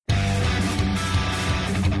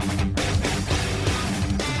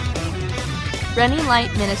Running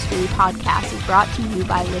Light Ministry podcast is brought to you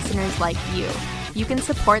by listeners like you. You can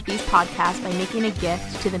support these podcasts by making a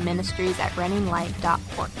gift to the ministries at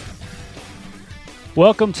runninglight.org.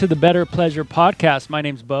 Welcome to the Better Pleasure Podcast. My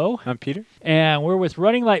name's Bo. I'm Peter. And we're with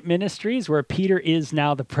Running Light Ministries, where Peter is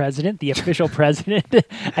now the president, the official president.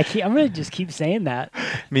 I'm going to just keep saying that.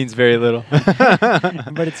 Means very little.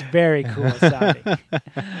 But it's very cool sounding.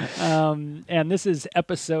 And this is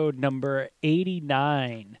episode number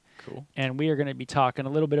 89. Cool. And we are going to be talking a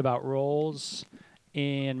little bit about roles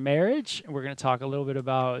in marriage. We're going to talk a little bit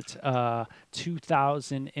about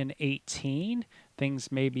 2018,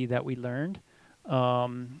 things maybe that we learned.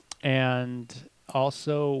 And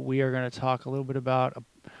also we are going to talk a little bit about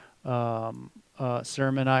a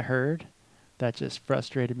sermon I heard that just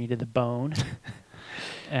frustrated me to the bone.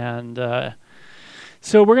 And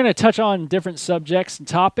so we're going to touch on different subjects and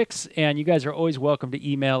topics, and you guys are always welcome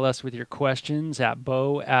to email us with your questions at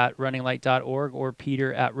bo@runninglight.org or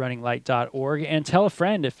peter@runninglight.org. And tell a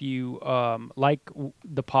friend if you like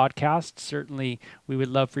the podcast. Certainly we would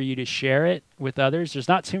love for you to share it with others. There's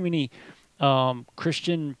not too many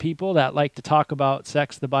Christian people that like to talk about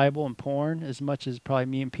sex, the Bible, and porn as much as probably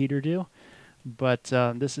me and Peter do. But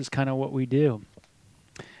this is kind of what we do.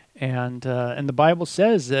 And the Bible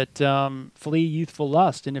says that flee youthful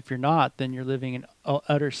lust, and if you're not, then you're living in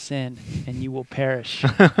utter sin, and you will perish.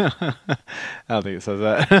 I don't think it says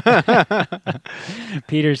that.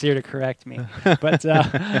 Peter's here to correct me. But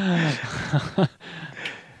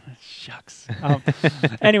shucks.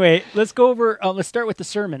 Anyway, let's go over. Let's start with the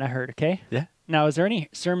sermon I heard. Okay. Yeah. Now, is there any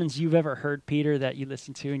sermons you've ever heard, Peter, that you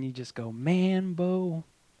listen to and you just go, "Man, Bo,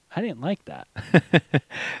 I didn't like that."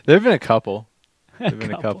 There have been a couple. A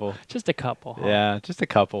couple. Just a couple. Huh? Yeah, just a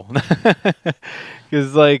couple.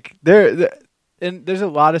 Because like there's a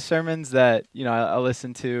lot of sermons that I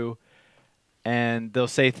listen to, and they'll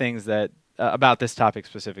say things that about this topic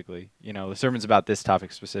specifically. The sermons about this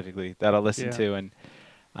topic specifically that I'll listen to, and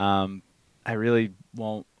I really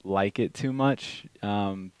won't like it too much.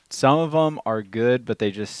 Some of them are good, but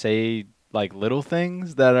they just say like little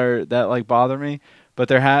things that like bother me. But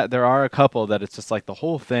there are a couple that it's just like the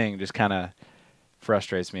whole thing just kind of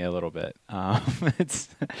frustrates me a little bit. It's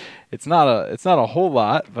not a whole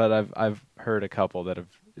lot, but I've heard a couple that have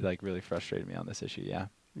like really frustrated me on this issue. Yeah.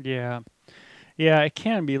 Yeah. It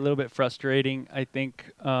can be a little bit frustrating. I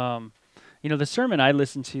think the sermon I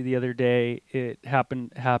listened to the other day, it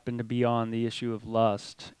happened to be on the issue of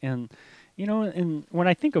lust, and when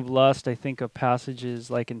I think of lust, I think of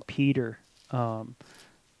passages like in Peter, and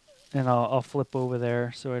I'll flip over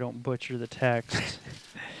there so I don't butcher the text,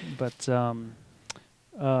 but.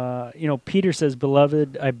 Peter says,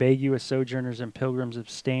 "Beloved, I beg you as sojourners and pilgrims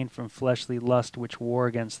abstain from fleshly lust which war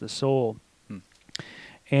against the soul."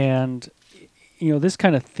 And, this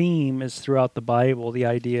kind of theme is throughout the Bible, the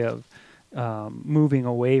idea of moving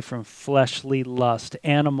away from fleshly lust,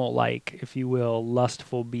 animal-like, if you will,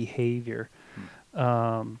 lustful behavior,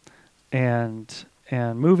 and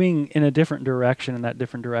moving in a different direction, and that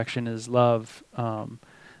different direction is love.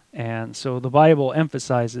 And so the Bible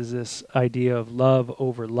emphasizes this idea of love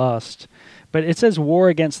over lust, but it says war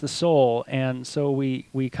against the soul, and so we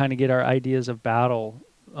kind of get our ideas of battling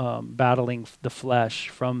the flesh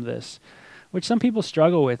from this, which some people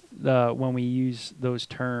struggle with when we use those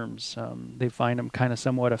terms. They find them kind of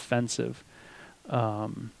somewhat offensive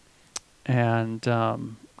and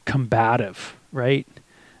combative, right?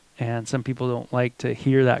 And some people don't like to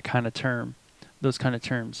hear that kind of those kind of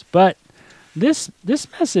terms, but This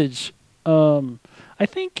message, I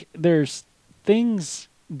think there's things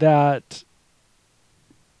that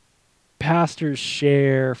pastors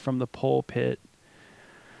share from the pulpit,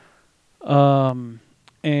 and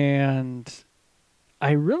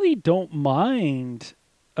I really don't mind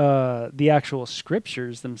the actual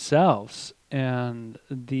scriptures themselves, and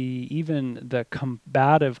even the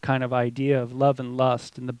combative kind of idea of love and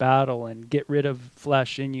lust and the battle and get rid of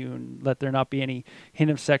flesh in you and let there not be any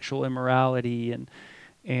hint of sexual immorality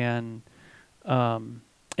and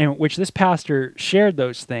which this pastor shared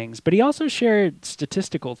those things, but he also shared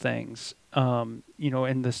statistical things, and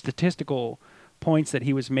the statistical points that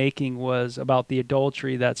he was making was about the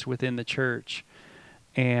adultery that's within the church,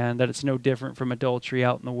 and that it's no different from adultery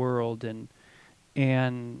out in the world, and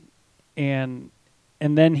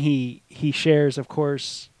then he shares, of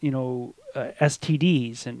course,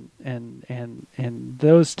 STDs and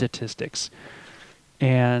those statistics,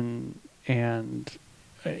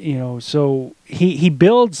 so he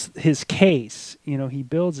builds his case.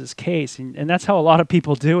 And that's how a lot of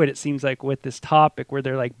people do it. It seems like with this topic, where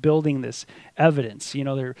they're like building this evidence.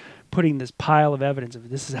 They're putting this pile of evidence of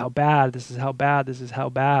this is how bad, this is how bad, this is how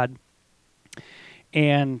bad.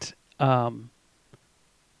 and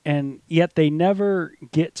yet they never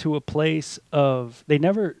get to a place of, they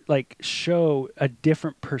never like show a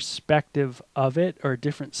different perspective of it or a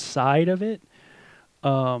different side of it,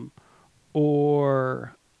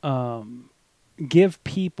 or give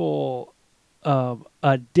people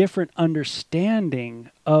a different understanding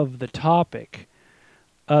of the topic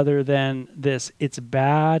other than this: it's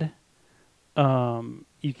bad,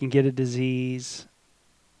 you can get a disease,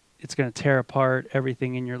 it's going to tear apart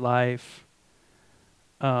everything in your life.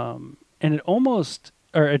 And it almost,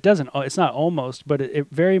 or it doesn't, it's not almost, but it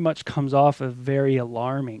very much comes off as very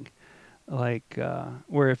alarming. Like,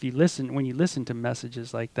 where when you listen to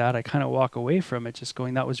messages like that, I kind of walk away from it just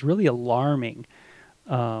going, that was really alarming.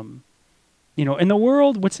 In the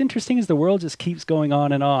world, what's interesting is the world just keeps going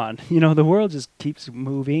on and on. The world just keeps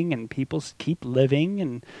moving and people keep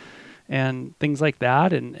living and things like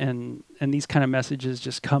that. And these kind of messages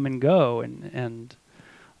just come and go.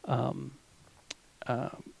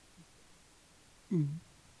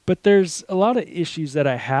 But there's a lot of issues that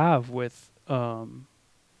I have with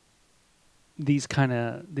these kind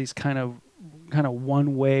of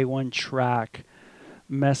one way, one track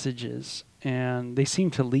messages, and they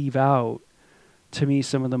seem to leave out, to me,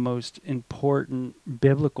 some of the most important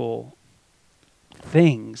biblical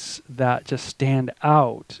things that just stand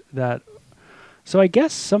out. So I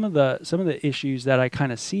guess some of the issues that I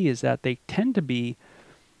kind of see is that they tend to be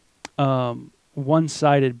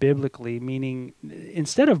one-sided biblically, meaning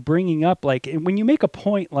instead of bringing up, like, when you make a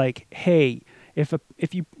point like, hey, if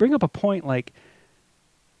you bring up a point like,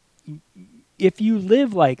 if you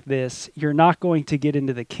live like this, you're not going to get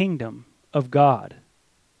into the kingdom of God.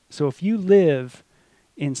 So if you live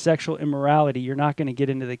in sexual immorality, you're not going to get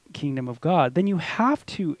into the kingdom of God. Then you have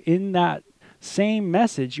to, in that same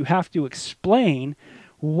message, you have to explain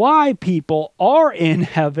why people are in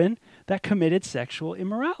heaven that committed sexual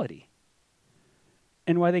immorality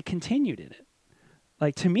and why they continued in it.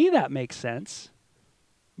 Like, to me, that makes sense.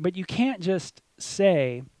 But you can't just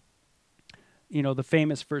say, the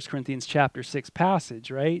famous 1 Corinthians chapter 6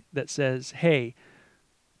 passage, right? That says, hey,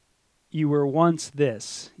 you were once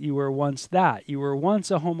this, you were once that, you were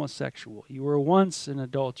once a homosexual, you were once an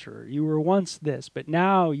adulterer, you were once this, but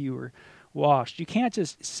now you were washed. You can't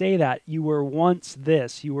just say that you were once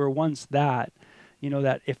this, you were once that.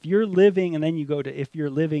 That if you're living, and then you go to, if you're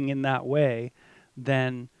living in that way,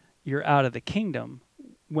 then you're out of the kingdom.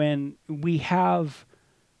 When we have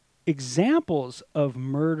examples of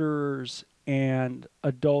murderers and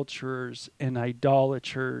adulterers and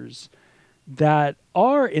idolaters that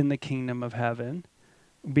are in the kingdom of heaven,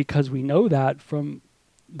 because we know that from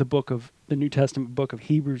the New Testament book of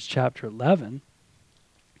Hebrews chapter 11,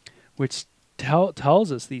 which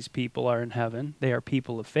tells us these people are in heaven. They are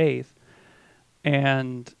people of faith,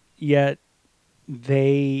 and yet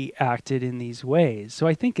they acted in these ways. So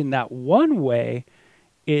I think in that one way,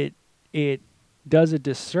 it does a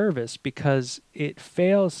disservice because it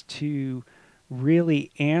fails to really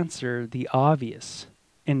answer the obvious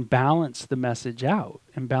and balance the message out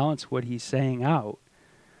and balance what he's saying out.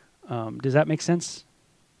 Does that make sense?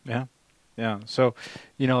 Yeah. So,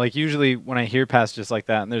 like usually when I hear passages like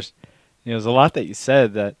that, and there's a lot that you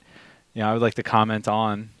said that, I would like to comment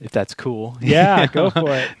on, if that's cool. Yeah, go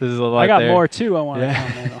for it. There's a lot I got there. more too I want to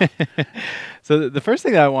comment on. So the first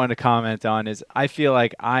thing that I wanted to comment on is I feel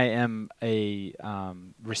like I am a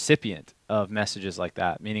recipient of messages like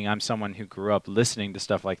that, meaning I'm someone who grew up listening to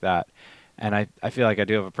stuff like that. And I feel like I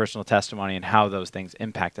do have a personal testimony in how those things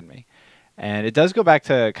impacted me. And it does go back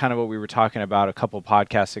to kind of what we were talking about a couple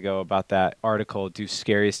podcasts ago about that article, Do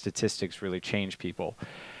Scary Statistics Really Change People?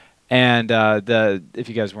 And if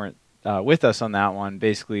you guys weren't with us on that one,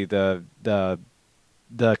 basically the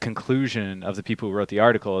conclusion of the people who wrote the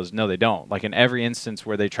article is no, they don't. Like in every instance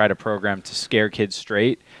where they try to program to scare kids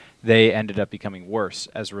straight, they ended up becoming worse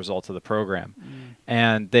as a result of the program.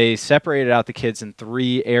 And they separated out the kids in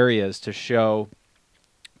 3 areas to show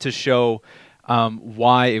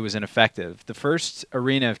why it was ineffective. The first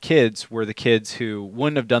arena of kids were the kids who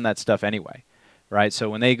wouldn't have done that stuff anyway, right? So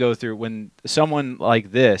when someone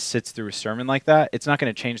like this sits through a sermon like that, it's not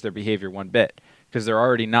going to change their behavior one bit because they're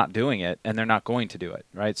already not doing it and they're not going to do it,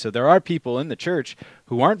 right? So there are people in the church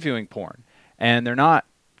who aren't viewing porn and they're not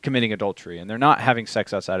committing adultery and they're not having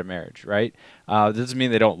sex outside of marriage, right? This doesn't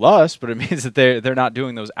mean they don't lust, but it means that they're not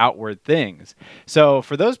doing those outward things. So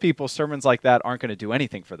for those people, sermons like that aren't going to do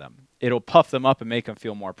anything for them. It'll puff them up and make them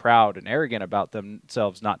feel more proud and arrogant about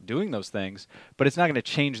themselves not doing those things, but it's not going to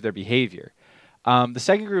change their behavior. The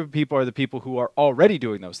second group of people are the people who are already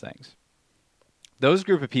doing those things. Those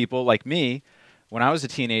group of people, like me, when I was a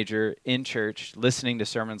teenager in church listening to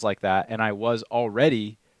sermons like that, and I was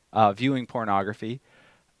already viewing pornography,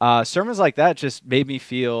 sermons like that just made me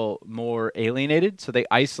feel more alienated. So they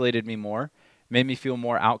isolated me more, made me feel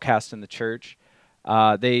more outcast in the church.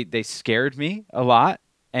 They scared me a lot,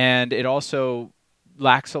 and it also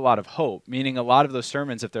lacks a lot of hope, meaning a lot of those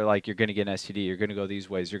sermons, if they're like, you're going to get an STD, you're going to go these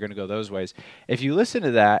ways, you're going to go those ways, if you listen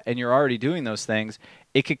to that and you're already doing those things,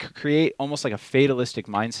 it could create almost like a fatalistic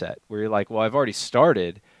mindset where you're like, well, I've already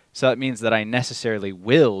started, so that means that I necessarily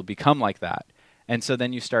will become like that. And so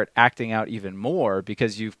then you start acting out even more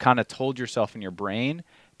because you've kind of told yourself in your brain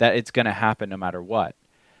that it's going to happen no matter what.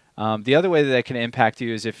 The other way that can impact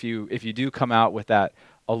you is if you do come out with that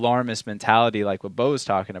alarmist mentality like what Bo was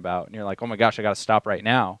talking about, and you're like, oh my gosh, I got to stop right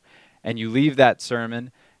now, and you leave that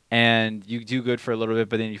sermon and you do good for a little bit,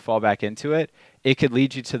 but then you fall back into it, it could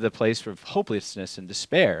lead you to the place of hopelessness and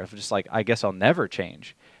despair of just like, I guess I'll never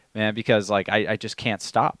change, man, because like I just can't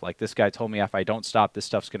stop. Like this guy told me if I don't stop, this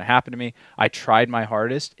stuff's going to happen to me. I tried my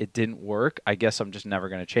hardest. It didn't work. I guess I'm just never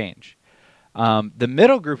going to change. The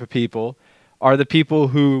middle group of people are the people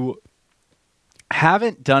who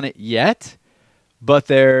haven't done it yet, but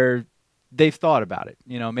they've thought about it.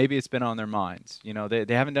 You know, maybe it's been on their minds. You know, they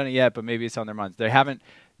haven't done it yet, but maybe it's on their minds. They're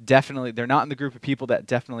not in the group of people that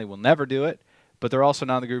definitely will never do it, but they're also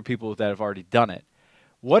not in the group of people that have already done it.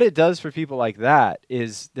 What it does for people like that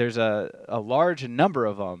is there's a large number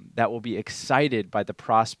of them that will be excited by the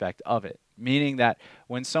prospect of it, meaning that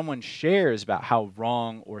when someone shares about how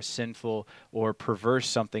wrong or sinful or perverse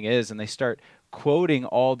something is, and they start quoting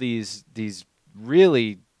all these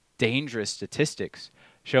really dangerous statistics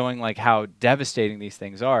showing like how devastating these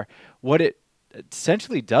things are, what it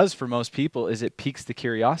essentially does for most people is it piques the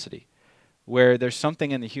curiosity, where there's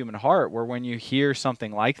something in the human heart where when you hear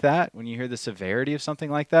something like that, when you hear the severity of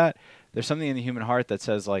something like that, there's something in the human heart that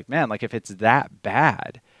says like, man, like if it's that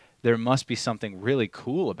bad, there must be something really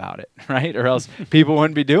cool about it, right? Or else people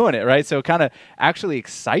wouldn't be doing it, right? So it kind of actually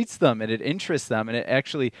excites them and it interests them and it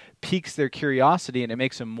actually piques their curiosity and it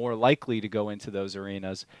makes them more likely to go into those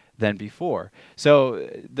arenas than before. So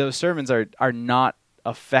those sermons are not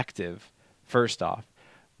effective, first off.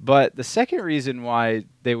 But the second reason why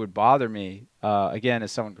they would bother me, again,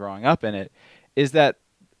 as someone growing up in it, is that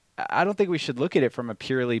I don't think we should look at it from a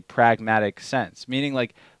purely pragmatic sense. Meaning,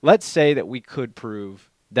 like, let's say that we could prove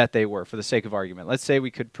that they were, for the sake of argument. Let's say we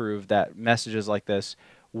could prove that messages like this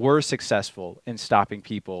were successful in stopping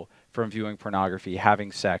people from viewing pornography,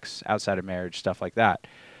 having sex outside of marriage, stuff like that.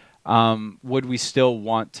 Would we still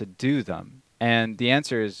want to do them? And the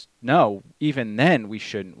answer is no. Even then, we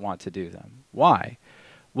shouldn't want to do them. Why?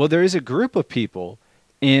 Well, there is a group of people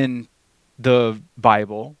in the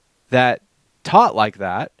Bible that taught like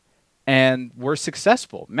that and were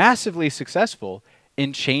successful, massively successful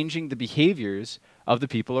in changing the behaviors of the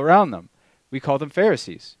people around them. We call them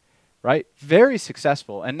Pharisees, right? Very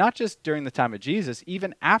successful. And not just during the time of Jesus,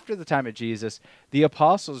 even after the time of Jesus, the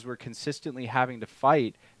apostles were consistently having to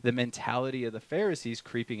fight the mentality of the Pharisees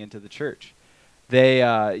creeping into the church. They,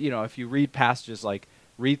 if you read passages like,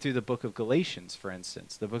 read through the book of Galatians, for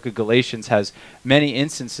instance. The book of Galatians has many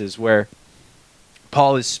instances where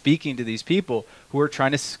Paul is speaking to these people who are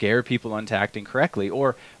trying to scare people into acting correctly.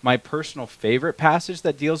 Or my personal favorite passage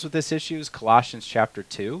that deals with this issue is Colossians chapter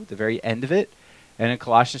 2, the very end of it. And in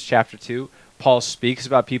Colossians chapter 2, Paul speaks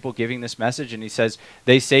about people giving this message, and he says,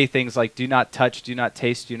 they say things like, do not touch, do not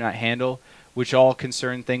taste, do not handle, which all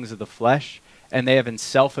concern things of the flesh. And they have in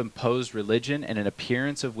self-imposed religion and an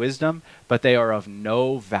appearance of wisdom, but they are of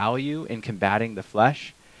no value in combating the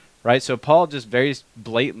flesh. Right? So Paul just very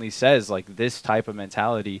blatantly says, like, this type of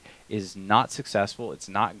mentality is not successful, it's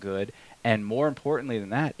not good, and more importantly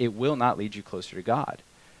than that, it will not lead you closer to God.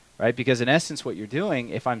 Right? Because in essence, what you're doing,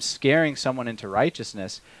 if I'm scaring someone into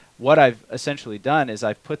righteousness, what I've essentially done is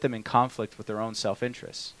I've put them in conflict with their own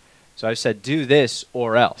self-interests. So I've said, do this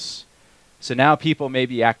or else. So now people may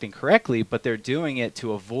be acting correctly, but they're doing it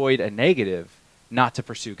to avoid a negative, not to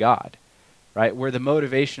pursue God, right? Where the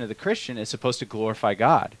motivation of the Christian is supposed to glorify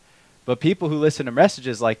God. But people who listen to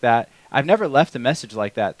messages like that, I've never left a message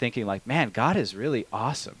like that thinking like, man, God is really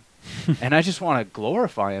awesome. And I just want to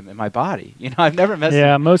glorify him in my body. You know, I've never met.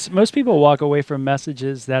 Yeah, most people walk away from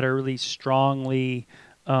messages that are really strongly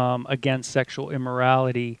against sexual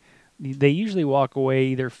immorality. They usually walk away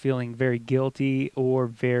either feeling very guilty or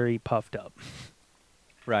very puffed up.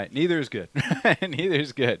 Right. Neither is good. Neither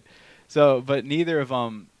is good. So, but neither of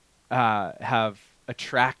them have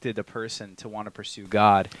attracted a person to want to pursue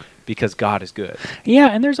God because God is good. Yeah,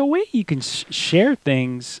 and there's a way you can share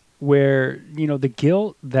things where, you know, the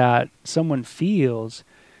guilt that someone feels,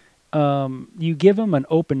 you give them an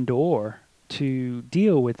open door to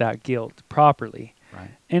deal with that guilt properly.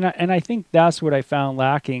 Right. And I think that's what I found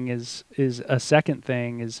lacking is a second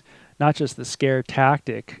thing is not just the scare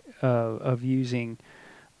tactic of using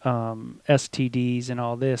STDs and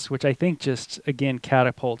all this, which I think just again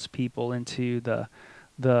catapults people into the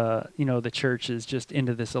churches just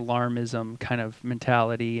into this alarmism kind of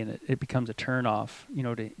mentality, and it becomes a turnoff,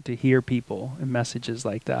 to hear people and messages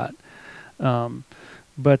like that.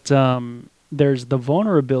 But there's the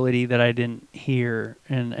vulnerability that I didn't hear,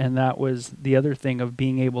 and that was the other thing of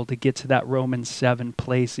being able to get to that Romans 7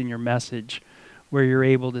 place in your message where you're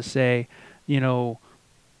able to say,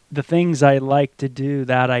 the things I like to do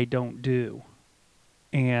that I don't do,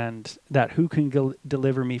 and that who can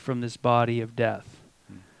deliver me from this body of death,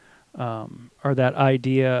 or that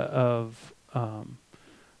idea of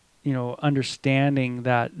understanding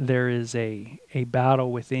that there is a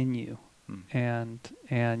battle within you, and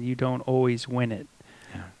you don't always win it.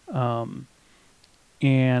 Yeah.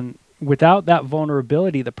 And without that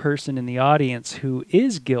vulnerability, the person in the audience who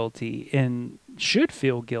is guilty and should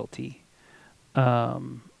feel guilty,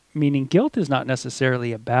 meaning guilt is not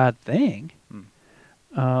necessarily a bad thing,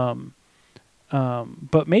 but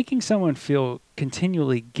making someone feel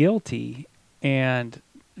continually guilty and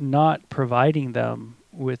not providing them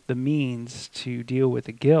with the means to deal with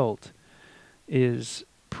the guilt is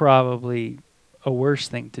probably a worse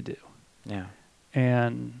thing to do. Yeah.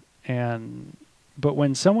 But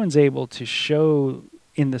when someone's able to show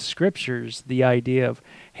in the scriptures the idea of,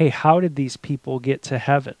 hey, how did these people get to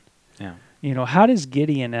heaven? Yeah. How does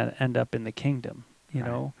Gideon end up in the kingdom?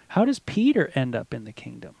 Right. How does Peter end up in the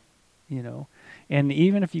kingdom? And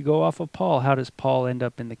even if you go off of Paul, how does Paul end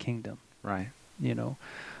up in the kingdom? Right.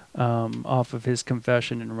 Off of his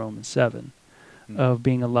confession in Romans 7 of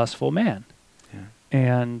being a lustful man. Yeah.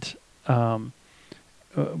 And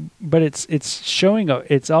but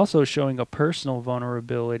it's also showing a personal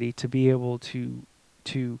vulnerability to be able to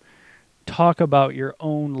talk about your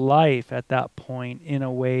own life at that point in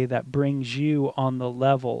a way that brings you on the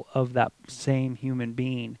level of that same human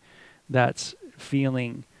being that's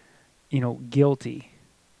feeling, guilty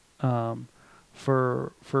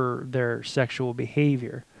for their sexual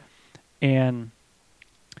behavior. And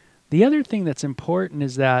the other thing that's important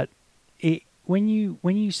is that when you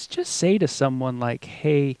just say to someone like,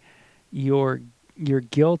 hey, you're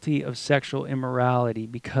guilty of sexual immorality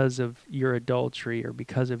because of your adultery or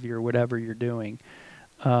because of your whatever you're doing,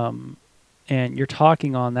 and you're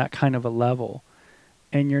talking on that kind of a level,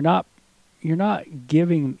 and you're not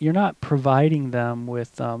providing them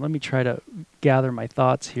with, let me try to gather my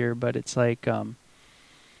thoughts here, but it's like,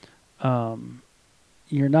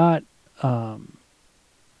 you're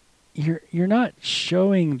not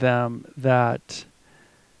showing them that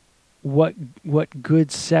what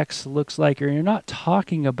good sex looks like, or you're not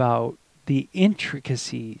talking about the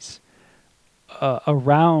intricacies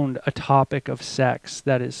around a topic of sex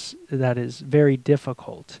that is very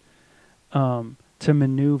difficult to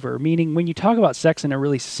maneuver. Meaning, when you talk about sex in a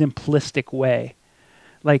really simplistic way,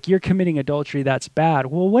 like you're committing adultery, that's bad.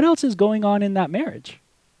 Well, what else is going on in that marriage?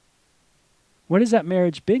 What is that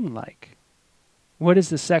marriage being like? What is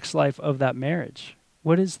the sex life of that marriage?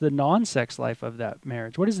 What is the non-sex life of that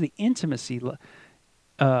marriage? What is the intimacy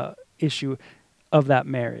issue of that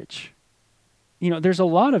marriage? There's a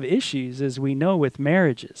lot of issues, as we know, with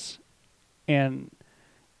marriages. And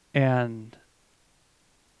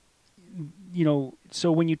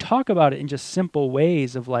so when you talk about it in just simple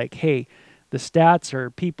ways of like, hey, the stats are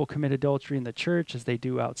people commit adultery in the church as they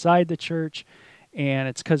do outside the church, and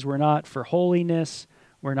it's because we're not for holiness,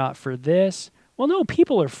 we're not for this. Well, no,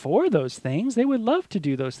 people are for those things. They would love to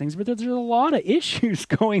do those things, but there's a lot of issues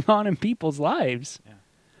going on in people's lives,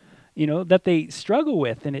 that they struggle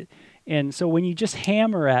with, and so when you just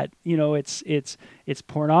hammer at, it's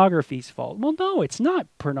pornography's fault. Well, no, it's not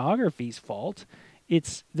pornography's fault.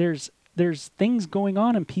 There's things going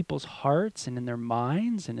on in people's hearts and in their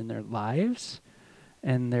minds and in their lives,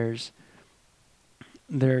 and there's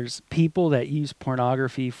people that use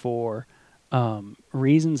pornography for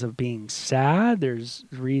reasons of being sad. There's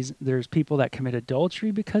people that commit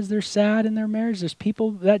adultery because they're sad in their marriage. There's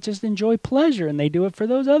people that just enjoy pleasure and they do it for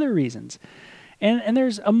those other reasons. And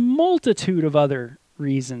there's a multitude of other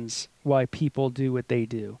reasons why people do what they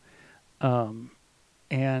do.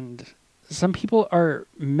 And some people are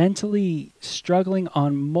mentally struggling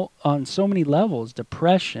on so many levels: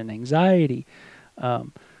 depression, anxiety,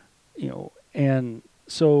 and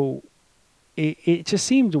so it just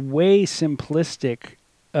seemed way simplistic,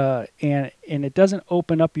 and it doesn't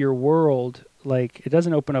open up your world like, it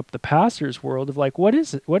doesn't open up the pastor's world of like, what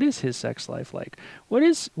is his sex life like? What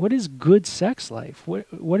is good sex life?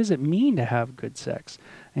 What does it mean to have good sex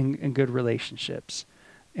and good relationships?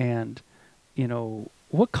 And,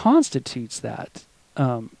 what constitutes that?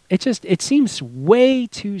 It seems way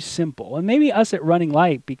too simple. And maybe us at Running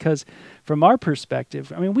Light, because from our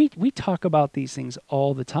perspective, I mean, we talk about these things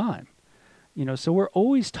all the time. So we're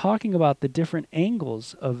always talking about the different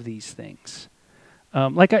angles of these things.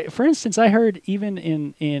 For instance, I heard even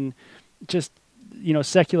in just,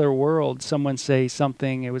 secular world, someone say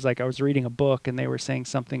something. It was like I was reading a book and they were saying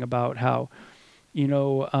something about how,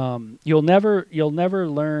 you'll never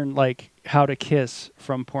learn like how to kiss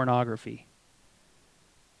from pornography.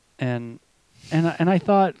 And I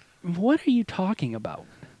thought, what are you talking about?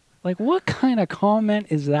 Like, what kind of comment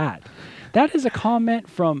is that? That is a comment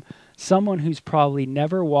from someone who's probably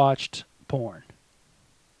never watched porn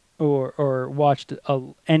or watched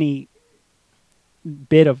any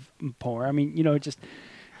bit of porn. I mean,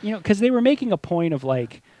 because they were making a point of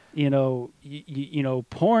like,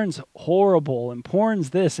 porn's horrible and porn's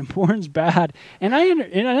this and porn's bad. And I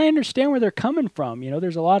understand where they're coming from.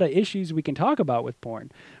 There's a lot of issues we can talk about with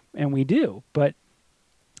porn, and we do. But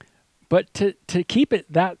to keep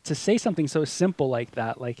it to say something so simple like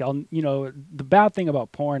that, like, the bad thing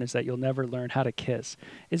about porn is that you'll never learn how to kiss,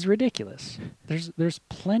 is ridiculous. There's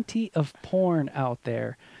plenty of porn out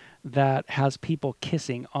there that has people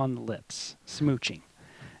kissing on the lips, smooching.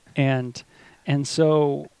 And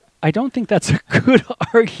so I don't think that's a good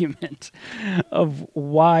argument of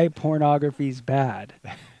why pornography is bad.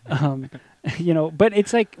 But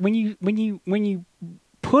it's like when you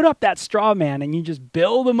put up that straw man and you just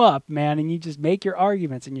build them up, man, and you just make your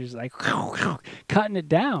arguments and you're just like cutting it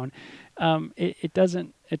down. It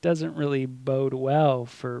doesn't really bode well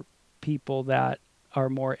for people that are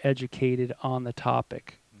more educated on the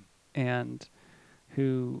topic and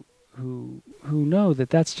who know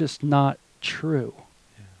that that's just not true.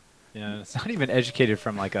 Yeah, it's not even educated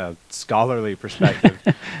from like a scholarly perspective.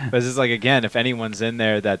 But it's just like, again, if anyone's in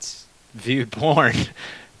there that's viewed porn,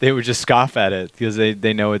 they would just scoff at it because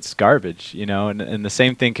they know it's garbage, and the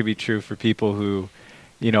same thing could be true for people who,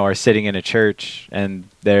 are sitting in a church and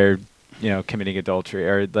they're, committing adultery,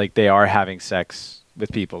 or like they are having sex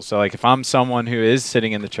with people. So like if I'm someone who is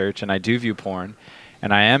sitting in the church and I do view porn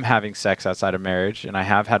and I am having sex outside of marriage and I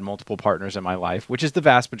have had multiple partners in my life, which is the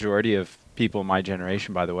vast majority of people in my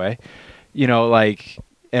generation, by the way,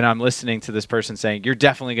 and I'm listening to this person saying, you're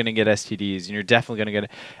definitely going to get STDs and you're definitely going to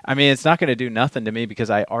get I mean, it's not going to do nothing to me because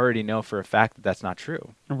I already know for a fact that that's not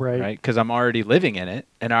true. Right? Because I'm already living in it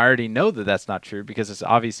and I already know that that's not true because it's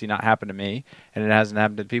obviously not happened to me and it hasn't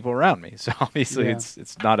happened to people around me. So obviously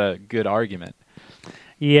it's not a good argument.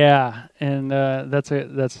 Yeah, and that's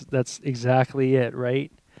exactly it, right?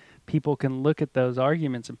 People can look at those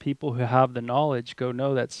arguments and people who have the knowledge go,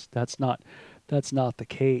 no, that's not the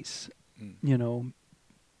case,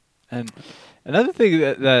 And another thing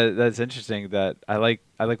that's interesting that I like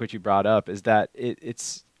what you brought up is that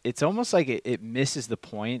it's almost like it misses the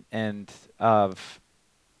point of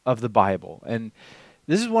the Bible. And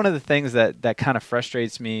this is one of the things that kind of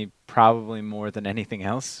frustrates me probably more than anything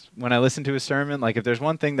else when I listen to a sermon. Like if there's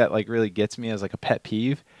one thing that like really gets me as like a pet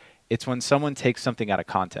peeve, it's when someone takes something out of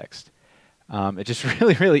context. It just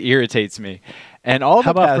really, really irritates me. And all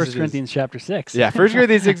How the about passages, 1 Corinthians chapter 6? Yeah, 1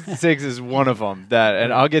 Corinthians 6 is one of them.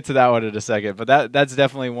 And I'll get to that one in a second. But that's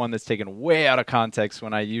definitely one that's taken way out of context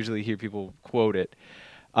when I usually hear people quote it.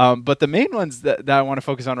 But the main ones that I want to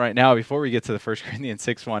focus on right now, before we get to the 1 Corinthians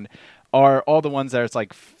 6 one, are all the ones that it's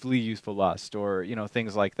like flee youthful lust, or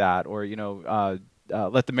things like that, or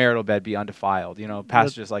let the marital bed be undefiled,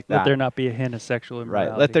 passages like that. Let there not be a hint of sexual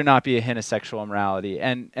immorality. Right, let there not be a hint of sexual immorality.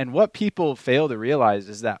 And what people fail to realize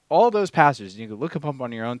is that all those passages, you can look them up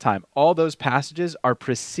on your own time, all those passages are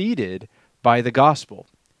preceded by the gospel,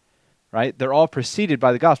 right? They're all preceded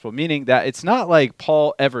by the gospel, meaning that it's not like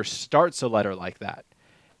Paul ever starts a letter like that.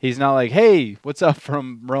 He's not like, hey, what's up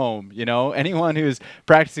from Rome? Anyone who's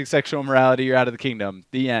practicing sexual immorality, you're out of the kingdom,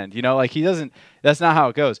 the end. He doesn't, that's not how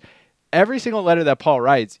it goes. Every single letter that Paul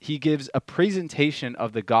writes, he gives a presentation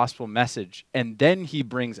of the gospel message, and then he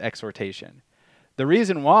brings exhortation. The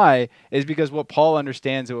reason why is because what Paul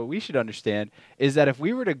understands and what we should understand is that if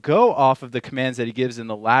we were to go off of the commands that he gives in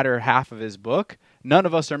the latter half of his book, none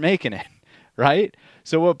of us are making it, right?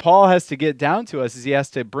 So what Paul has to get down to us is he has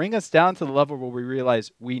to bring us down to the level where we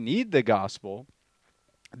realize we need the gospel.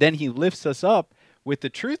 Then he lifts us up with the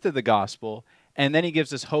truth of the gospel, and then he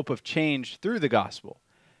gives us hope of change through the gospel.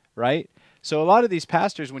 Right? So a lot of these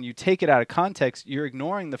pastors, when you take it out of context, you're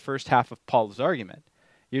ignoring the first half of Paul's argument.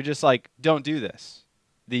 You're just like, don't do this.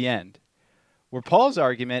 The end. Where Paul's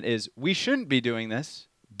argument is we shouldn't be doing this,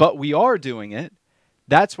 but we are doing it.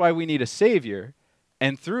 That's why we need a Savior.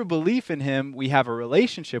 And through belief in him, we have a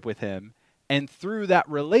relationship with him. And through that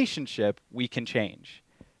relationship, we can change.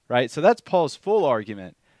 Right? So that's Paul's full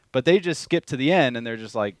argument. But they just skip to the end and they're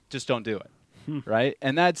just like, just don't do it. Right?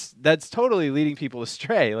 And that's totally leading people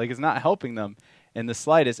astray. Like, it's not helping them in the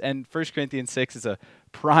slightest. And 1 Corinthians 6 is a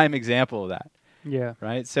prime example of that. Yeah.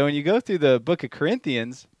 Right? So when you go through the book of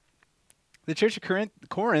Corinthians, the church of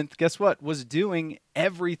Corinth, guess what, was doing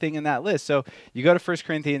everything in that list. So you go to 1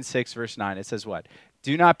 Corinthians 6, verse 9. It says what?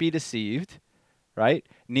 Do not be deceived, right?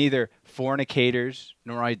 Neither fornicators,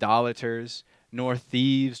 nor idolaters, nor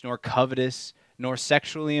thieves, nor covetous, nor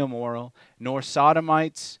sexually immoral, nor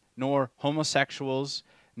sodomites, nor homosexuals,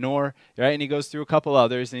 nor, right? And he goes through a couple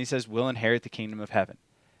others, and he says, will inherit the kingdom of heaven.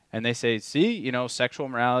 And they say, see, sexual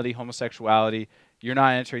immorality, homosexuality, you're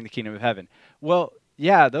not entering the kingdom of heaven. Well,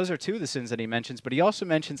 yeah, those are two of the sins that he mentions, but he also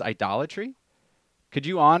mentions idolatry. Could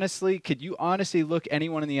you honestly look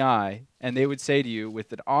anyone in the eye and they would say to you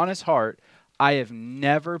with an honest heart, I have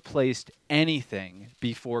never placed anything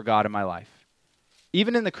before God in my life.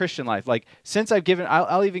 Even in the Christian life, like since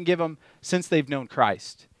I'll even give them since they've known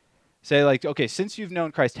Christ. Say like, okay, since you've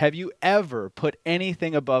known Christ, have you ever put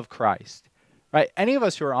anything above Christ? Right? Any of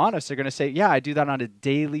us who are honest are going to say, yeah, I do that on a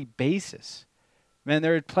daily basis. Man,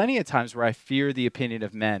 there are plenty of times where I fear the opinion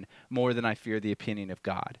of men more than I fear the opinion of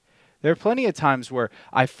God. There are plenty of times where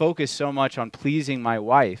I focus so much on pleasing my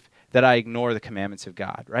wife that I ignore the commandments of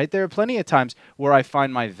God, right? There are plenty of times where I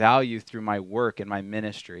find my value through my work and my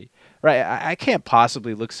ministry, right? I can't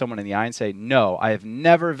possibly look someone in the eye and say, no, I have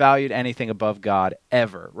never valued anything above God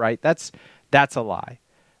ever, right? That's a lie,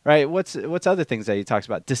 right? What's other things that he talks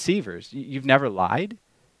about? Deceivers. You've never lied?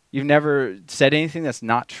 You've never said anything that's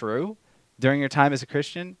not true during your time as a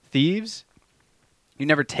Christian? Thieves? You've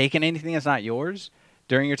never taken anything that's not yours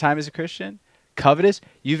during your time as a Christian? Covetous?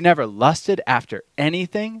 You've never lusted after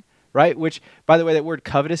anything, right? Which, by the way, that word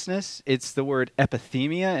covetousness, it's the word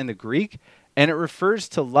epithemia in the Greek, and it refers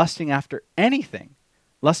to lusting after anything.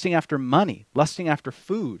 Lusting after money, lusting after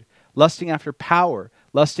food, lusting after power,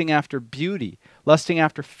 lusting after beauty, lusting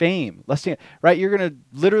after fame, right? You're going to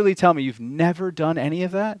literally tell me you've never done any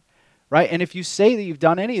of that? Right? And if you say that you've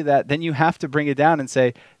done any of that, then you have to bring it down and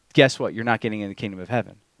say, guess what? You're not getting in the kingdom of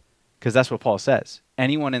heaven. Because that's what Paul says.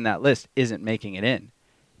 Anyone in that list isn't making it in.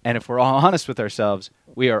 And if we're all honest with ourselves,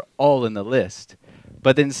 we are all in the list.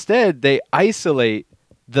 But instead, they isolate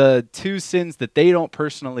the two sins that they don't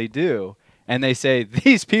personally do, and they say,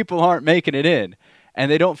 these people aren't making it in.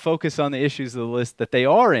 And they don't focus on the issues of the list that they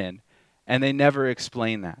are in, and they never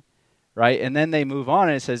explain that. Right? And then they move on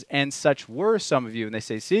and it says, and such were some of you. And they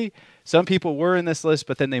say, see, some people were in this list,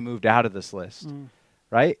 but then they moved out of this list.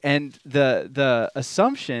 Right? And the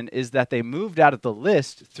assumption is that they moved out of the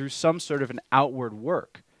list through some sort of an outward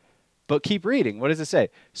work. But keep reading. What does it say?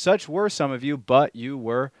 Such were some of you, but you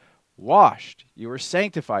were washed. You were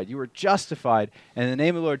sanctified. You were justified in the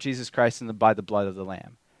name of the Lord Jesus Christ and by the blood of the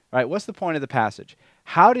Lamb. Right? What's the point of the passage?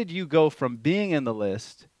 How did you go from being in the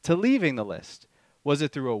list to leaving the list? Was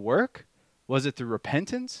it through a work? Was it through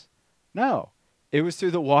repentance? No. It was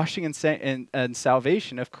through the washing and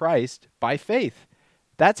salvation of Christ by faith.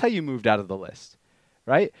 That's how you moved out of the list,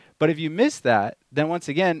 right? But if you miss that, then once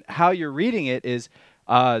again, how you're reading it is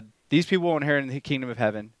these people won't inherit the kingdom of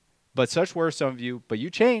heaven, but such were some of you, but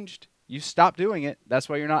you changed. You stopped doing it. That's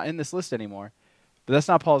why you're not in this list anymore. But that's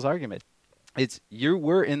not Paul's argument. It's you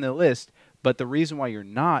were in the list, but the reason why you're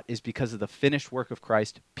not is because of the finished work of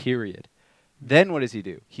Christ, period. Then what does he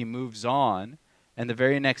do? He moves on, and the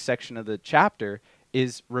very next section of the chapter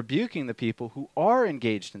is rebuking the people who are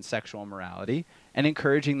engaged in sexual immorality and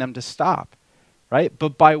encouraging them to stop, right?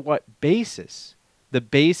 But by what basis? The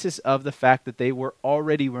basis of the fact that they were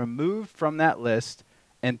already removed from that list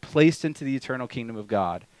and placed into the eternal kingdom of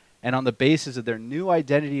God. And on the basis of their new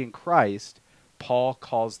identity in Christ, Paul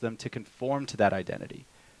calls them to conform to that identity,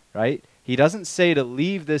 right? He doesn't say to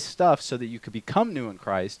leave this stuff so that you could become new in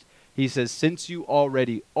Christ. He says, since you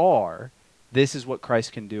already are, this is what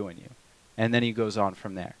Christ can do in you. And then he goes on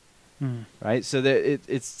from there, right? So that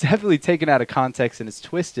it's definitely taken out of context and it's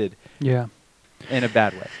twisted in a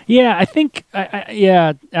bad way. Yeah, I think,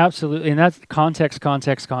 yeah, absolutely. And that's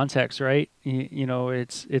context, right? You know,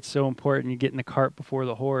 it's so important. You get in the cart before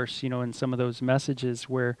the horse, you know, in some of those messages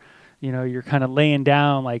where, you know, you're kind of laying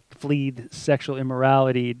down like flee sexual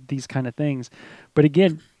immorality, these kind of things. But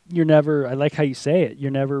again, you're never, I like how you say it,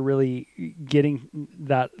 you're never really getting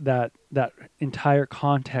that entire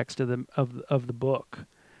context of the book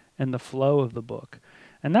and the flow of the book.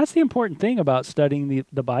 And that's the important thing about studying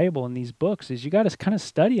the Bible and these books is you got to kind of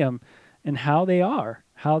study them how they are,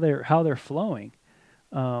 how they're flowing,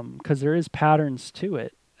 because there is patterns to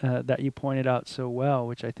it that you pointed out so well,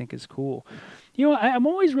 which I think is cool. You know, I'm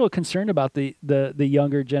always real concerned about the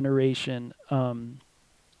younger generation, and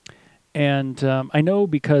I know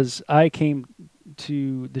because I came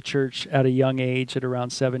to the church at a young age, at around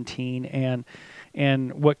 17,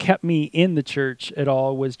 and what kept me in the church at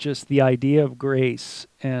all was just the idea of grace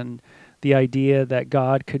and the idea that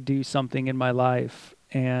God could do something in my life,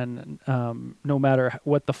 and no matter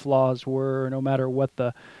what the flaws were, no matter what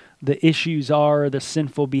the issues are, the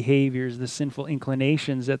sinful behaviors, the sinful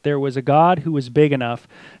inclinations, that there was a God who was big enough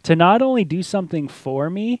to not only do something for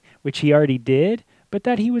me, which he already did, but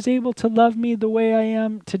that he was able to love me the way I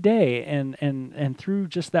am today. And through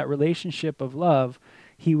just that relationship of love,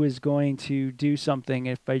 he was going to do something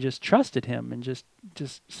if I just trusted him and just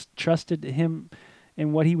trusted him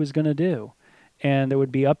in what he was going to do. And there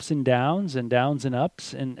would be ups and downs and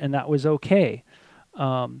ups, and that was okay.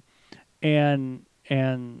 And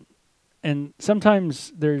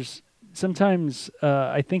sometimes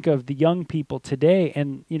I think of the young people today,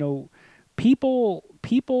 and you know,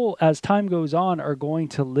 people as time goes on are going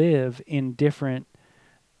to live in different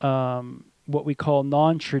what we call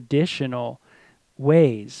non-traditional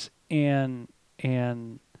ways, and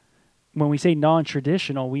when we say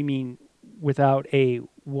non-traditional, we mean without a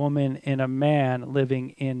woman and a man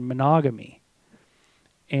living in monogamy.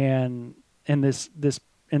 And the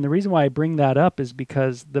reason why I bring that up is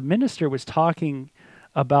because the minister was talking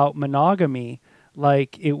about monogamy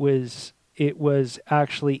like it was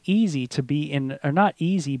actually easy to be in, or not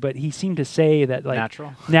easy, but he seemed to say that like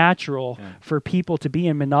natural yeah. for people to be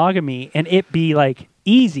in monogamy and it be like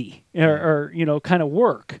easy or you know, kind of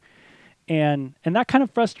work. And that kind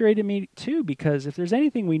of frustrated me too, because if there's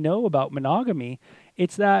anything we know about monogamy,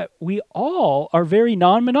 it's that we all are very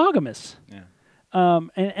non-monogamous. Yeah.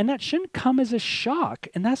 And that shouldn't come as a shock.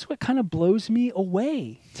 And that's what kind of blows me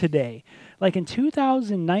away today. Like in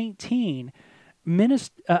 2019,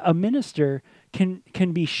 a minister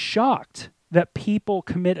can be shocked that people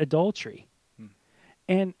commit adultery.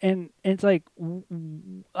 And it's like,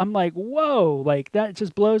 I'm like, whoa, like that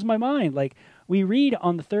just blows my mind. Like we read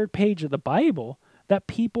on the 3rd page of the Bible that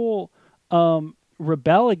people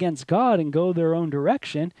rebel against God and go their own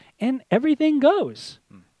direction, and everything goes.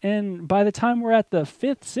 And by the time we're at the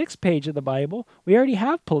 5th, 6th page of the Bible, we already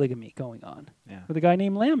have polygamy going on with a guy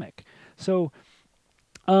named Lamech. So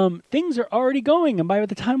things are already going. And by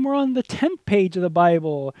the time we're on the 10th page of the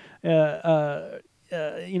Bible, 11th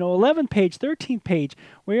page, 13th page,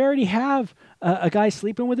 we already have a guy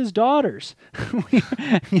sleeping with his daughters.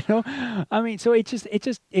 You know, I mean, so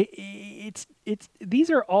it's these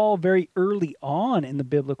are all very early on in the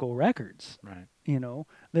biblical records. Right. You know,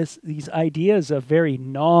 these ideas of very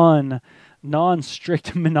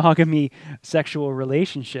non-strict monogamy sexual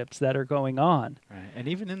relationships that are going on. Right. And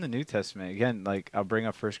even in the New Testament, again, like I'll bring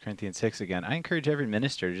up 1 Corinthians 6 again. I encourage every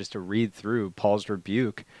minister just to read through Paul's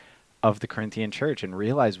rebuke of the Corinthian church and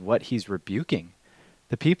realize what he's rebuking.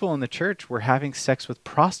 The people in the church were having sex with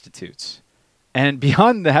prostitutes. And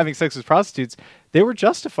beyond the having sex with prostitutes, they were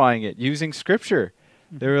justifying it using scripture.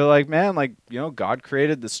 They were like, man, like, you know, God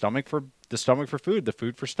created the stomach for food, the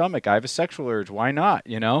food for stomach. I have a sexual urge. Why not?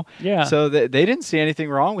 You know? Yeah. So they didn't see anything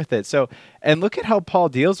wrong with it. So, and look at how Paul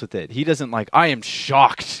deals with it. He doesn't like, I am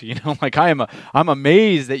shocked, you know, like I'm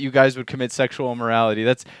amazed that you guys would commit sexual immorality.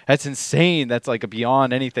 That's insane. That's like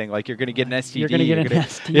beyond anything. Like you're going to get an STD. You're going to get an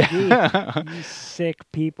STD. Yeah. You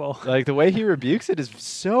sick people. Like the way he rebukes it is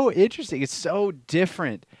so interesting. It's so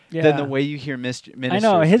different than the way you hear ministers. I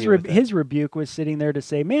know his rebuke was sitting there to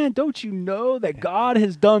say, "Man, don't you know that God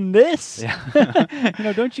has done this? Yeah. You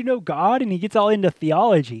know, don't you know God?" And he gets all into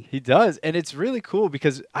theology. He does, and it's really cool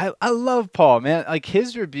because I love Paul, man. Like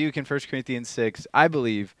his rebuke in 1 Corinthians 6, I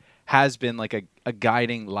believe, has been like a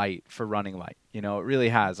guiding light for Running Light. You know, it really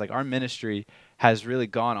has. Like our ministry has really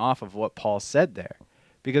gone off of what Paul said there.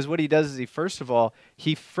 Because what he does is he first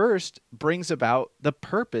brings about the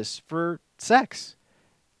purpose for sex.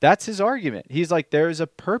 That's his argument. He's like, there is a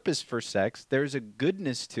purpose for sex. There's a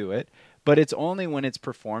goodness to it, but it's only when it's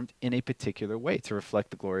performed in a particular way to reflect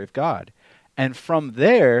the glory of God. And from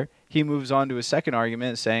there, he moves on to a second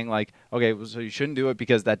argument saying like, okay, well, so you shouldn't do it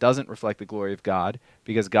because that doesn't reflect the glory of God,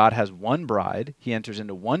 because God has one bride. He enters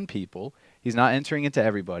into one people. He's not entering into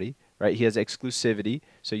everybody, right? He has exclusivity,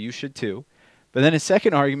 so you should too. But then his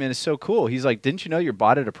second argument is so cool. He's like, didn't you know you're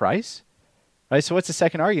bought at a price? Right? So what's the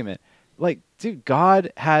second argument? Like, dude,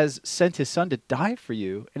 God has sent his son to die for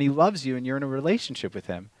you, and he loves you, and you're in a relationship with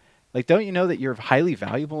him. Like, don't you know that you're highly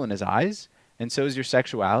valuable in his eyes? And so is your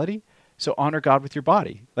sexuality. So honor God with your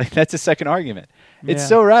body. Like, that's a second argument. It's Yeah.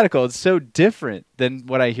 so radical. It's so different than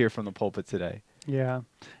what I hear from the pulpit today. Yeah,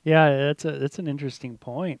 yeah, that's an interesting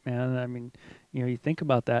point, man. I mean, you think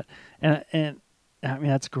about that, and I mean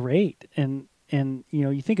that's great, and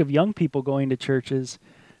you think of young people going to churches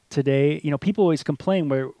today. People always complain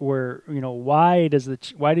where why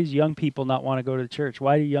does young people not want to go to church?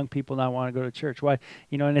 Why do young people not want to go to church? Why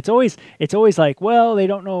and it's always like, well, they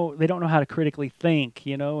don't know how to critically think,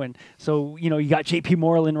 and so you got J.P.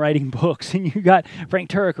 Moreland writing books, and you got Frank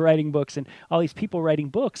Turek writing books, and all these people writing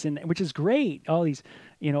books, and which is great, all these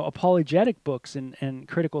apologetic books and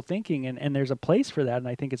critical thinking, and there's a place for that, and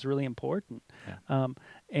I think it's really important. Yeah.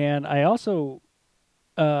 And I also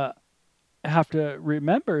have to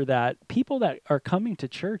remember that people that are coming to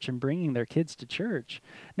church and bringing their kids to church,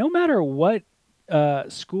 no matter what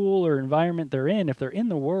school or environment they're in, if they're in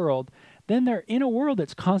the world, then they're in a world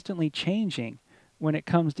that's constantly changing when it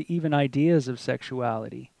comes to even ideas of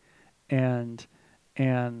sexuality. And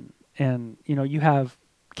you have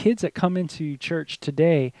kids that come into church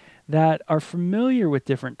today that are familiar with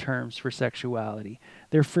different terms for sexuality.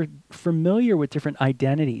 They're familiar with different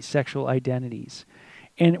identities, sexual identities.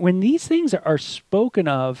 And when these things are spoken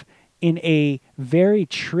of in a very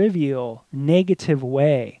trivial, negative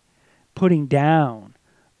way, putting down,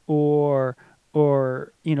 or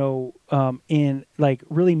in like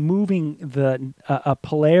really moving the a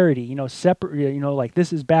polarity, separate, like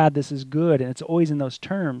this is bad, this is good, and it's always in those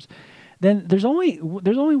terms, then there's only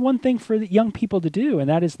one thing for the young people to do, and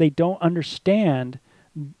that is they don't understand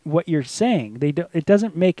what you're saying. It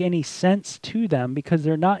doesn't make any sense to them because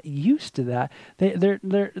they're not used to that. They're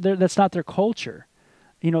that's not their culture.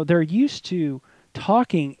 They're used to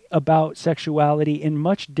talking about sexuality in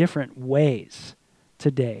much different ways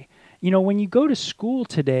today. When you go to school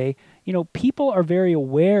today, people are very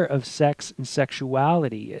aware of sex and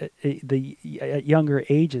sexuality at younger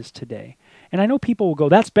ages today. And I know people will go,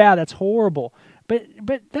 that's bad, that's horrible. But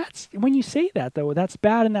that's, when you say that, though, that's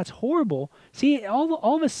bad and that's horrible, see,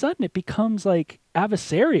 all of a sudden it becomes like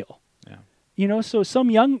adversarial. Yeah. So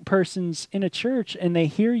some young person's in a church and they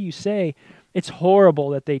hear you say, it's horrible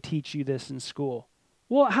that they teach you this in school.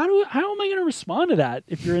 Well, how am I going to respond to that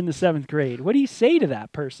if you're in the 7th grade? What do you say to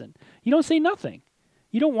that person? You don't say nothing.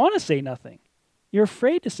 You don't want to say nothing. You're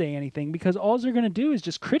afraid to say anything because all they're going to do is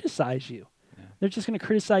just criticize you. Yeah. They're just going to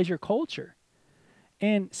criticize your culture.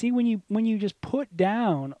 And see, when you just put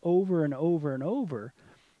down over and over and over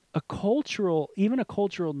a cultural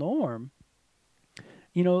norm,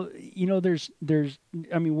 there's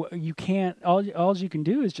I mean, you can't, all you can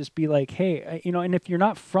do is just be like, hey, and if you're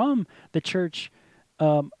not from the church,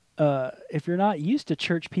 if you're not used to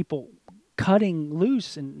church people cutting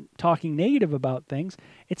loose and talking negative about things,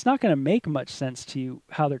 it's not going to make much sense to you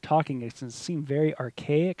how they're talking. It's going to seem very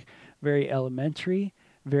archaic, very elementary,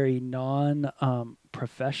 very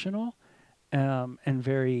non-professional, and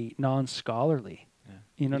very non-scholarly.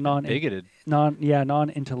 Yeah. Bigoted.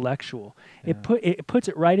 Non-intellectual. Yeah. It puts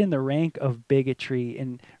it right in the rank of bigotry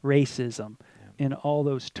and racism, yeah, in all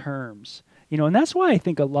those terms. And that's why I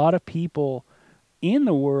think a lot of people in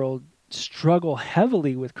the world struggle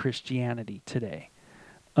heavily with Christianity today.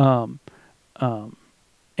 And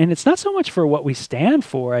it's not so much for what we stand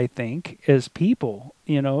for, I think, as people,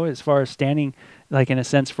 as far as standing, like in a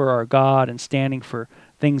sense, for our God and standing for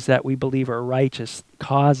things that we believe are righteous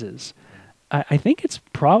causes. I think it's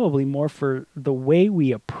probably more for the way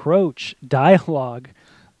we approach dialogue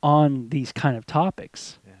on these kind of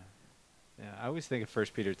topics. Yeah, I always think of 1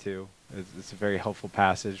 Peter 2. It's a very helpful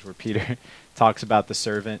passage where Peter talks about the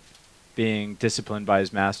servant being disciplined by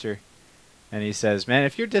his master. And he says, man,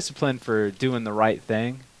 if you're disciplined for doing the right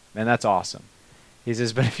thing, man, that's awesome. He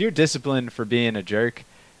says, but if you're disciplined for being a jerk,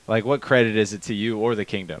 like, what credit is it to you or the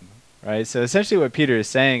kingdom, right? So essentially what Peter is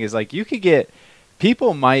saying is, like,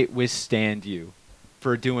 people might withstand you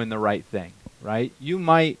for doing the right thing, right? You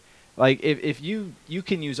might, like, if you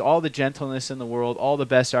can use all the gentleness in the world, all the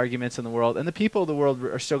best arguments in the world, and the people of the world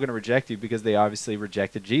are still going to reject you because they obviously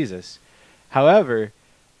rejected Jesus. However,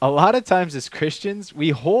 a lot of times as Christians, we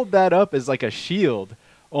hold that up as like a shield,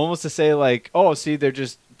 almost to say like, oh, see, they're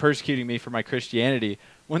just persecuting me for my Christianity,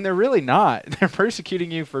 when they're really not. They're persecuting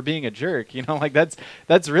you for being a jerk. Like that's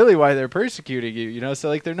really why they're persecuting you. So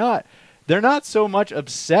like they're not so much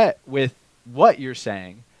upset with what you're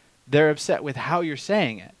saying. They're upset with how you're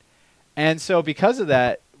saying it. And so because of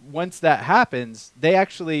that, once that happens, they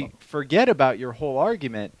actually forget about your whole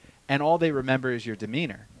argument, and all they remember is your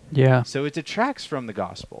demeanor. Yeah. So it detracts from the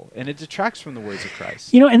gospel, and it detracts from the words of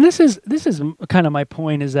Christ. And this is kind of my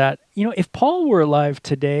point, is that, if Paul were alive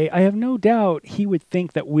today, I have no doubt he would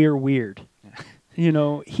think that we're weird.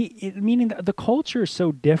 Meaning that the culture is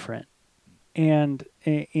so different, and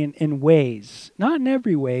in ways, not in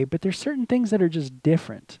every way, but there's certain things that are just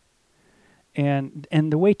different, and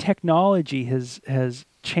the way technology has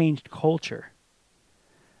changed culture,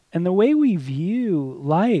 and the way we view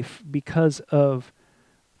life because of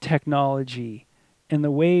technology, and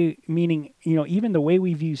the way, meaning, even the way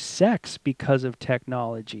we view sex because of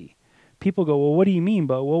technology. People go, well, what do you mean?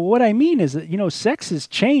 But, well, what I mean is that, sex has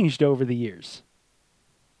changed over the years.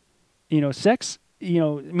 Sex,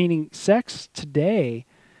 meaning sex today,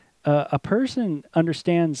 a person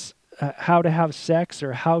understands how to have sex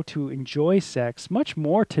or how to enjoy sex much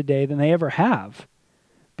more today than they ever have,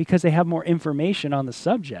 because they have more information on the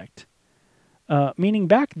subject. Meaning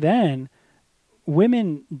back then,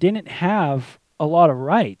 women didn't have a lot of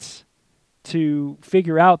rights to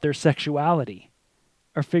figure out their sexuality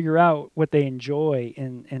or figure out what they enjoy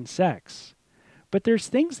in sex. But there's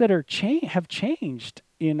things that are have changed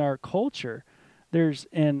in our culture. There's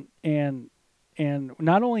and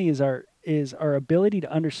not only is our ability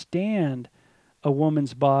to understand a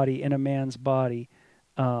woman's body and a man's body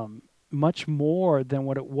much more than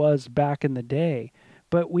what it was back in the day,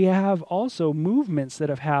 but we have also movements that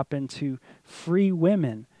have happened to free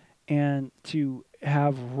women and to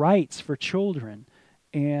have rights for children,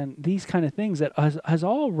 and these kind of things that has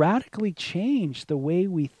all radically changed the way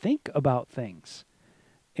we think about things.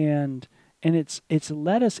 And it's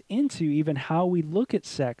led us into even how we look at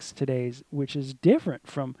sex today, which is different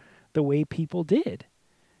from the way people did.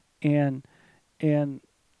 And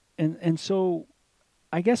so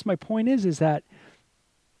I guess my point is that,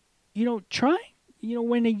 when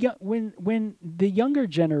the younger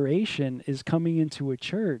generation is coming into a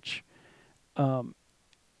church,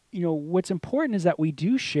 what's important is that we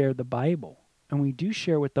do share the Bible, and we do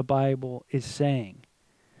share what the Bible is saying.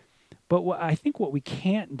 But I think what we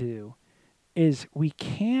can't do is we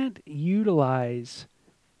can't utilize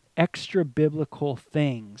extra biblical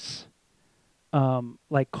things,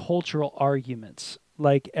 like cultural arguments,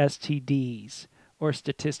 like STDs or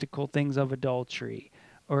statistical things of adultery,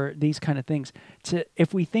 or these kind of things.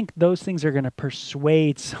 If we think those things are going to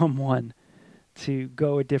persuade someone to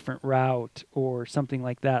go a different route or something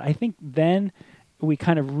like that, I think then we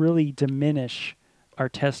kind of really diminish our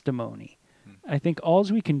testimony. I think all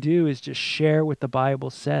we can do is just share what the Bible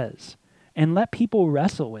says and let people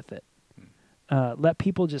wrestle with it. Let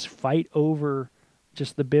people just fight over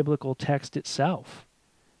just the biblical text itself.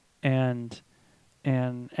 And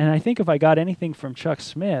I think if I got anything from Chuck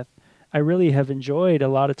Smith, I really have enjoyed a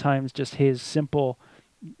lot of times just his simple,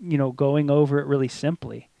 going over it really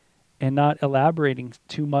simply and not elaborating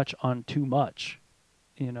too much on too much,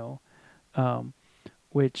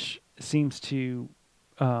 which seems to,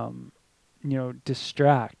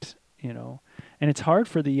 distract, and it's hard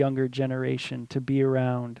for the younger generation to be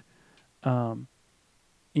around,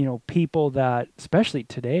 people that, especially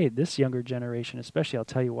today, this younger generation, especially, I'll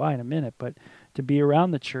tell you why in a minute, but to be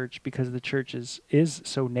around the church because the church is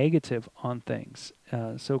so negative on things,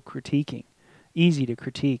 so critiquing, easy to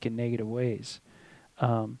critique in negative ways.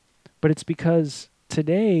 But it's because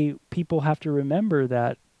today people have to remember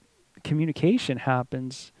that communication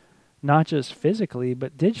happens not just physically,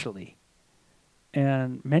 but digitally.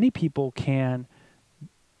 And many people can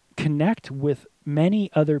connect with many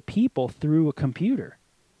other people through a computer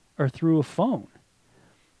or through a phone.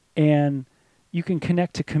 And you can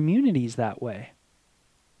connect to communities that way.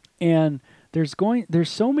 And there's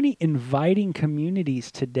so many inviting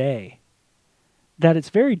communities today that it's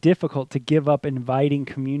very difficult to give up inviting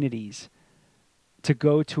communities to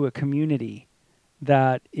go to a community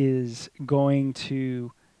that is going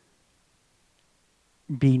to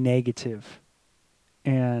be negative,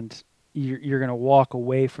 and you're going to walk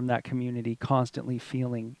away from that community constantly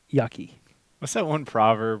feeling yucky. What's that one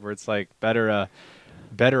proverb where it's like better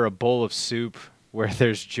a bowl of soup where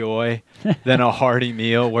there's joy than a hearty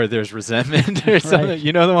meal where there's resentment or something? Right.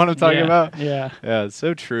 You know the one I'm talking about? Yeah. Yeah, it's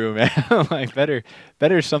so true, man. Like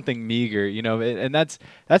better something meager, and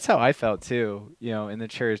that's how I felt too, in the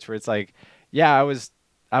church, where it's like, yeah, I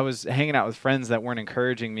was hanging out with friends that weren't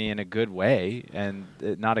encouraging me in a good way and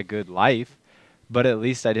not a good life, but at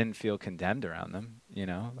least I didn't feel condemned around them,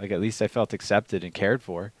 like at least I felt accepted and cared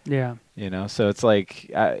for. Yeah. So it's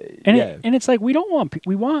like, and it's like I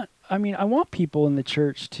want people in the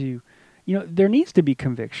church to, there needs to be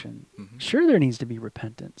conviction. Mm-hmm. Sure, there needs to be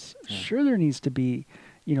repentance. Yeah. Sure, there needs to be,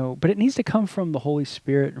 but it needs to come from the Holy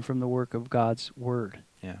Spirit and from the work of God's Word.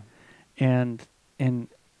 Yeah. And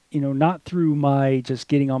not through my just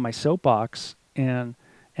getting on my soapbox and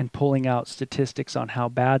pulling out statistics on how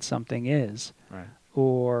bad something is. Right.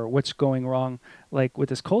 or what's going wrong, like with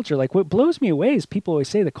this culture. Like what blows me away is people always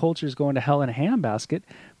say the culture is going to hell in a handbasket,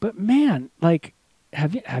 but man, like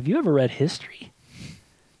have you ever read history?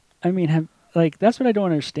 I mean, that's what I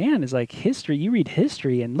don't understand is like history. You read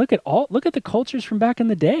history and look at the cultures from back in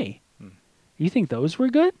the day. You think those were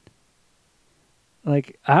good?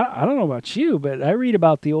 Like I don't know about you, but I read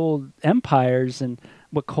about the old empires and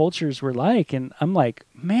what cultures were like, and I'm like,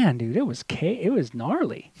 man, dude, it was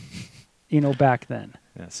gnarly, back then.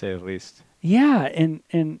 Yeah, say the least. Yeah, and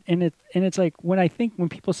it's like when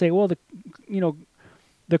people say, well,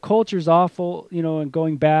 the culture's awful, and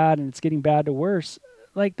going bad, and it's getting bad to worse.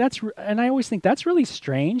 Like and I always think that's really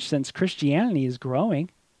strange since Christianity is growing.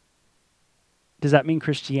 Does that mean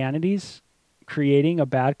Christianity's creating a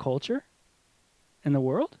bad culture in the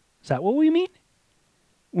world? Is that what we mean?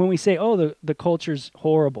 When we say, oh, the culture's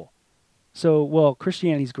horrible. So, well,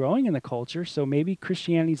 Christianity's growing in the culture, so maybe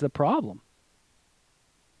Christianity's the problem.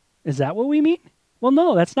 Is that what we mean? Well,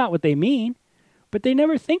 no, that's not what they mean. But they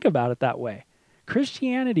never think about it that way.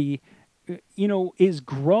 Christianity, is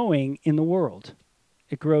growing in the world.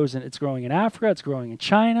 It's growing in Africa, it's growing in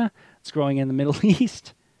China, it's growing in the Middle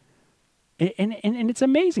East. And it's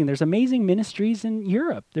amazing. There's amazing ministries in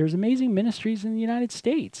Europe. There's amazing ministries in the United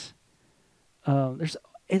States.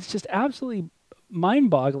 It's just absolutely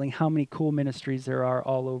mind-boggling how many cool ministries there are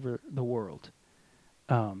all over the world.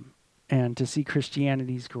 And to see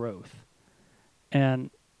Christianity's growth. And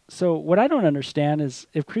so what I don't understand is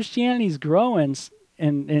if Christianity's growing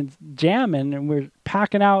and jamming and we're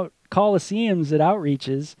packing out coliseums at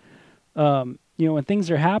outreaches, when things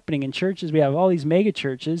are happening in churches, we have all these mega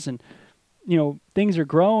churches and things are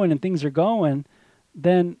growing and things are going,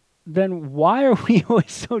 then why are we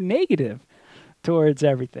always so negative towards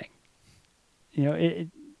everything?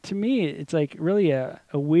 To me, it's like really a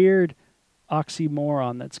weird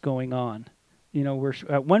oxymoron that's going on. We're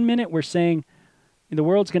at 1 minute we're saying the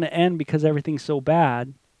world's going to end because everything's so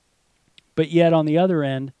bad, but yet on the other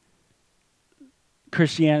end,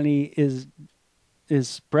 Christianity is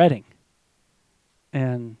spreading.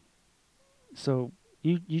 And so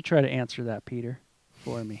you try to answer that, Peter,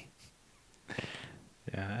 for me.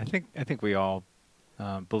 Yeah, I think we all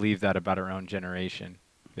believe that about our own generation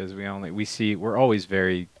because we're always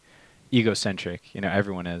very egocentric.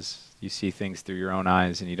 Everyone is. You see things through your own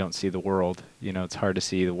eyes and you don't see the world. It's hard to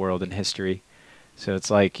see the world in history. So it's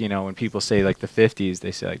like, when people say like the 50s,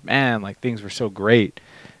 they say like, man, like things were so great.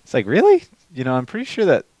 It's like, really? I'm pretty sure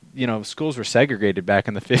that, schools were segregated back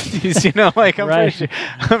in the 50s, like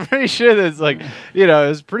I'm pretty sure that it's like, it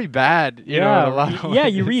was pretty bad, in a lot of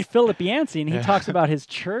ways. You read Philip Yancey and he talks about his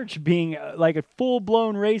church being like a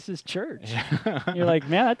full-blown racist church. Yeah. You're like,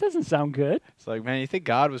 man, that doesn't sound good. It's like, man, you think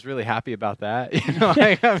God was really happy about that?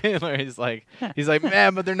 He's like,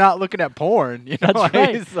 man, but they're not looking at porn. That's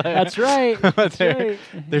right. That's right.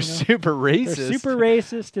 They're super racist. They're super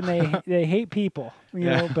racist and they hate people,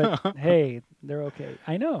 but hey, they're okay.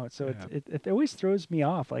 I know. So it always throws me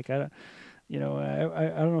off. Like I don't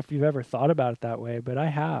know if you've ever thought about it that way, but I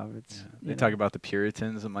have. They talk about the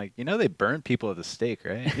Puritans. I'm like, they burned people at the stake,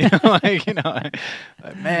 right?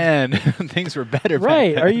 Man, things were better.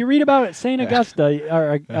 Right. Or you read about Saint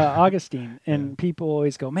Augustine, and people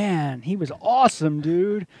always go, "Man, he was awesome,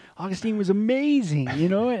 dude. Augustine was amazing,"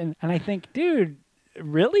 And I think, dude.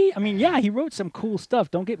 Really? I mean, yeah, he wrote some cool stuff.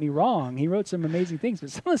 Don't get me wrong. He wrote some amazing things, but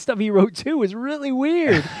some of the stuff he wrote too was really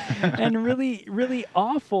weird and really, really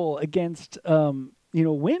awful against,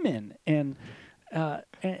 women. And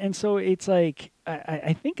so it's like,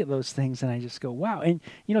 I think of those things and I just go, wow. And,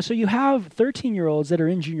 so you have 13-year-olds that are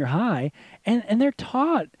in junior high and they're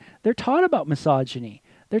taught about misogyny.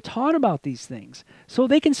 They're taught about these things. So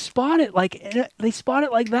they can spot it they spot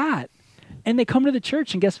it like that. And they come to the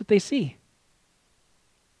church and guess what they see?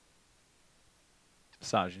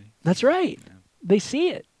 Misogyny. That's right. Yeah. They see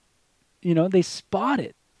it. They spot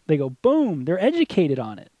it. They go, boom. They're educated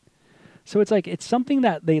on it. So it's like it's something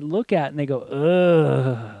that they look at and they go,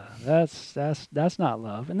 ugh, that's not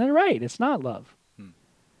love. And they're right. It's not love.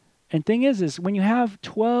 And thing is when you have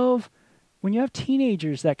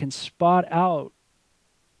teenagers that can spot out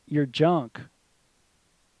your junk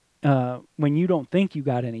when you don't think you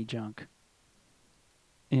got any junk,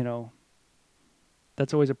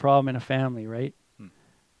 that's always a problem in a family, right?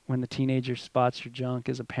 When the teenager spots your junk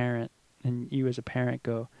as a parent and you as a parent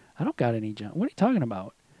go, I don't got any junk. What are you talking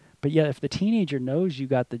about? But yet if the teenager knows you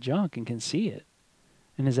got the junk and can see it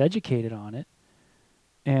and is educated on it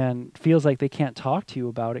and feels like they can't talk to you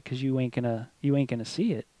about it because you ain't gonna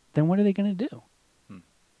see it, then what are they gonna do?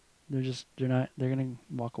 they're gonna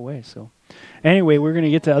walk away. So anyway, we're gonna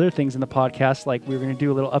get to other things in the podcast. Like we're gonna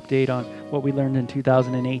do a little update on what we learned in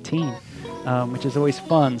 2018, which is always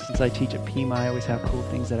fun since I teach at Pima. I always have cool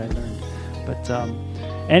things that I learned. But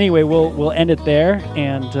anyway, we'll end it there,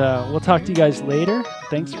 and we'll talk to you guys later.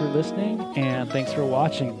 Thanks for listening, and thanks for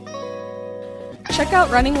watching. Check out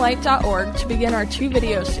runninglight.org to begin our 2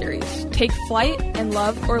 video series, Take Flight and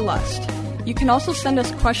Love or Lust. You can also send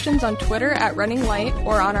us questions on Twitter at Running Light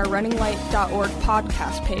or on our runninglight.org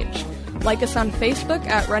podcast page. Like us on Facebook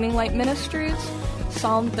at Running Light Ministries.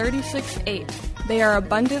 Psalm 36:8. They are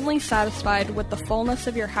abundantly satisfied with the fullness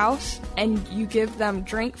of your house, and you give them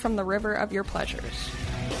drink from the river of your pleasures.